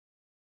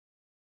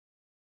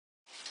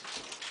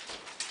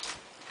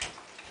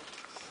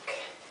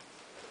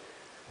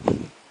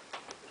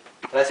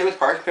Did I say what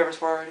parchment paper's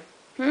for already?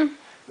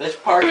 This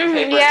parchment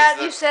paper yeah,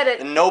 is you said it.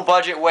 the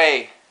no-budget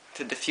way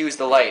to diffuse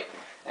the light.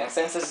 And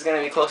since this is going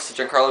to be close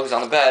to Giancarlo, who's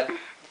on the bed,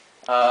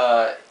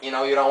 you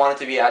know, you don't want it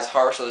to be as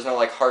harsh, so there's no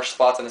like harsh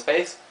spots on his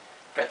face.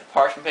 Get the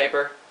parchment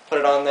paper, put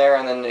it on there,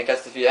 and then it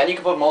gets diffused. And you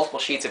can put multiple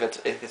sheets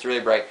if it's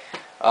really bright.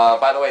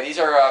 By the way, these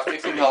are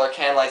 $15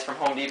 can lights from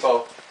Home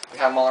Depot. We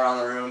have them all around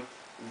the room.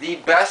 The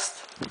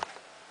best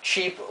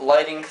cheap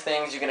lighting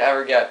things you can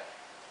ever get.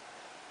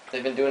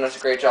 They've been doing us a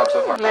great job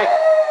so far.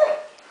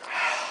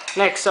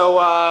 Nick, so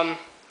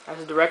as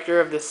the director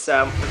of this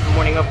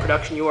morning of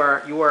production, you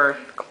are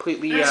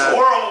completely It's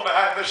horrible,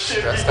 man. The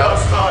shit he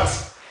does to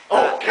us.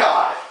 Oh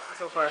God.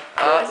 So far.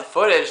 The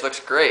footage looks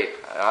great.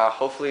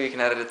 Hopefully we can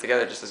edit it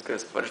together just as good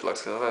as the footage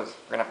looks, because otherwise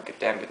we're gonna have a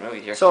damn good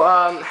movie here. So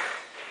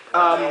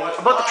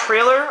about the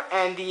trailer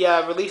and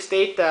the release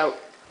date,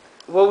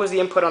 what was the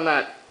input on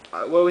that?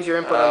 What was your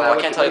input on that? Well,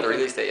 I can't tell you the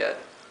release date yet,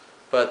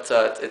 but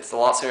it's a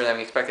lot sooner than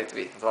we expected it to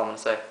be. That's all I'm gonna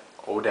say.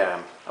 Oh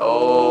damn.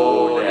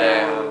 Oh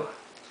damn.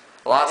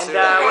 A lot sooner.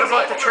 And what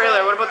about the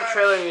trailer? What about the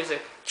trailer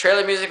music?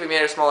 Trailer music, we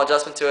made a small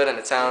adjustment to it, and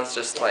it sounds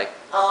just like.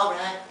 All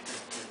right.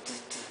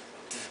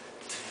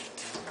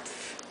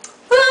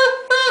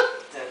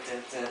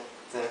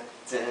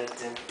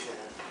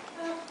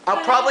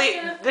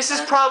 This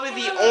is probably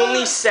the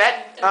only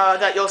set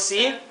that you'll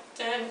see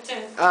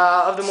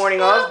of the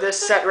morning of. This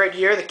set right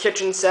here, the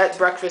kitchen set,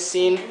 breakfast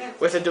scene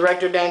with the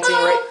director dancing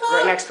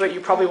right next to it. You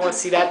probably won't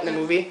see that in the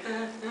movie.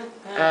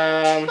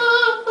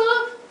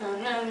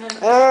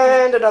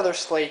 And another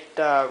slate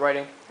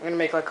writing. I'm gonna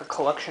make like a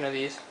collection of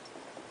these.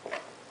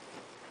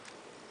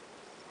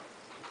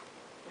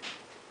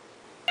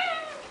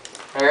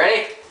 Are you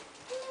ready?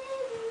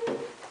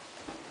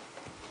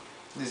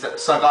 These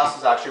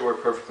sunglasses actually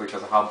work perfectly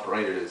because of how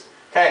bright it is.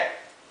 Okay,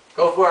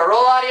 go for it.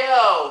 Roll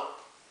audio.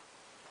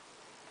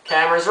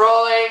 Camera's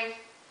rolling.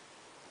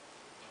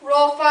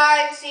 Roll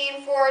 5,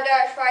 scene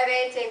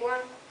 4-5A, take 1.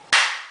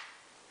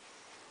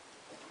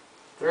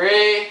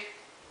 3,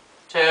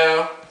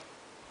 2,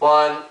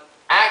 1,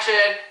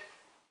 action!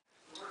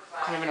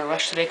 Kind of in a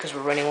rush today because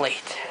we're running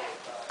late.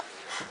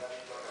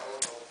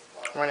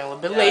 Running a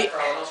little bit late.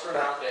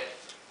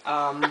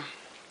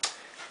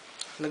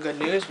 The good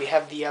news, we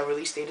have the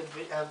release date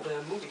of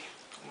the movie,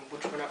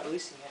 which we're not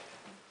releasing yet.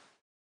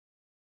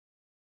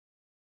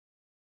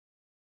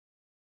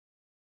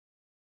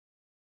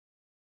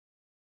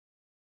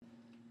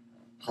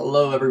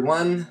 Hello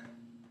everyone,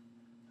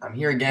 I'm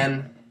here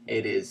again.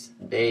 It is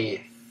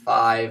day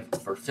 5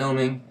 for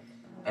filming,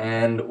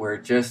 and we're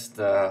just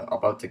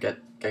about to get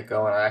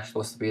going. I'm actually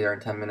supposed to be there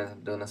in 10 minutes. I'm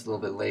doing this a little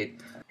bit late.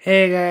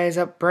 Hey guys,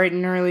 up bright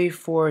and early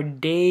for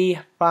day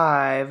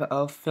 5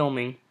 of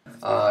filming.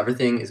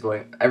 Everything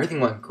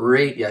went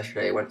great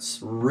yesterday. It went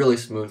really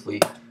smoothly.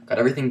 Got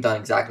everything done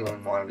exactly when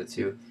we wanted it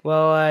to.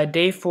 Well,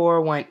 day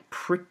 4 went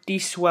pretty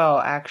swell,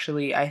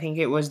 actually. I think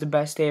it was the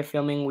best day of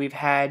filming we've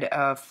had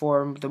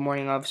for the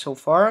morning of so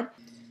far.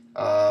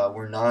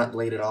 We're not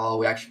late at all.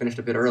 We actually finished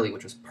a bit early,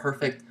 which was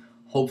perfect.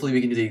 Hopefully we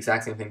can do the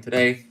exact same thing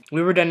today.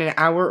 We were done an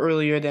hour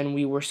earlier than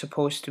we were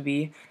supposed to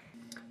be.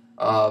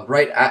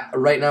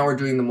 Right now we're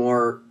doing the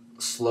more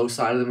slow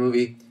side of the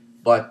movie,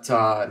 but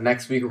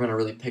next week we're going to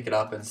really pick it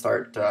up and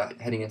start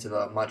heading into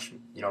the much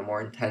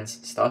more intense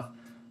stuff.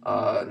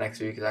 Next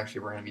week is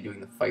actually we're going to be doing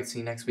the fight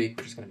scene next week,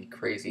 which is going to be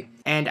crazy.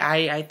 And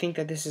I think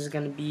that this is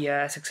going to be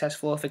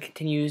successful if it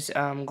continues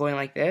going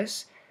like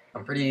this.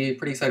 I'm pretty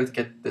excited to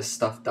get this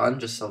stuff done,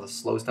 just so the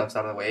slow stuff's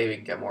out of the way. We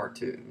can get more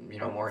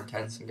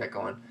intense and get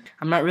going.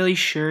 I'm not really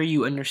sure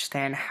you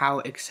understand how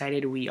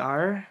excited we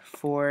are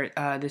for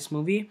this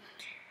movie.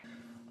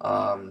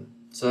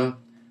 So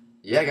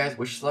yeah, guys,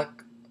 wish us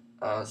luck.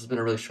 This has been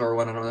a really short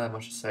one. I don't really have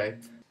much to say.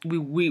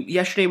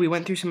 Yesterday we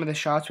went through some of the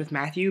shots with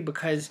Matthew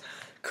because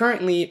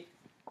currently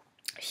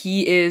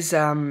he is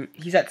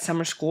he's at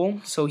summer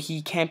school, so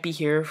he can't be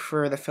here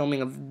for the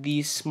filming of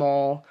these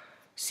small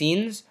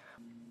scenes.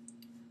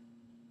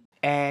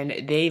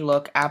 And they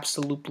look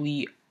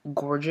absolutely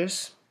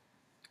gorgeous.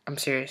 I'm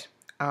serious.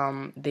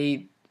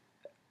 They're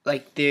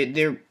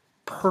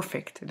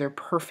perfect. They're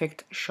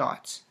perfect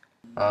shots.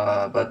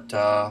 But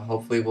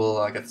hopefully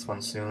we'll get this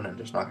one soon and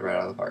just knock it right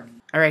out of the park.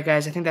 Alright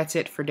guys, I think that's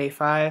it for day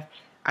 5.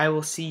 I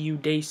will see you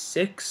day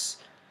 6,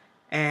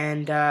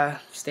 and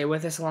stay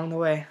with us along the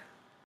way.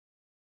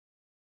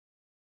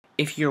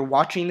 If you're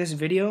watching this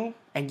video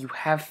and you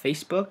have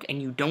Facebook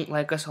and you don't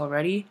like us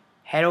already,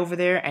 head over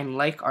there and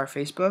like our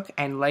Facebook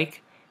and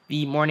like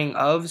the Morning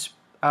Of's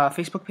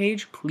Facebook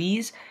page,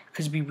 please,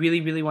 because we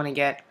really want to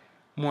get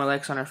more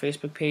likes on our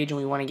Facebook page, and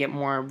we want to get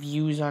more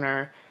views on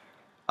our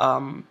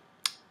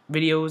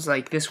videos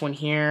like this one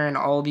here and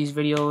all these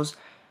videos.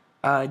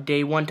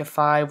 Day 1 to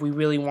 5, we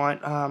really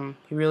want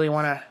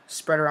to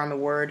spread around the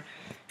word.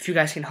 If you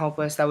guys can help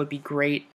us, that would be great.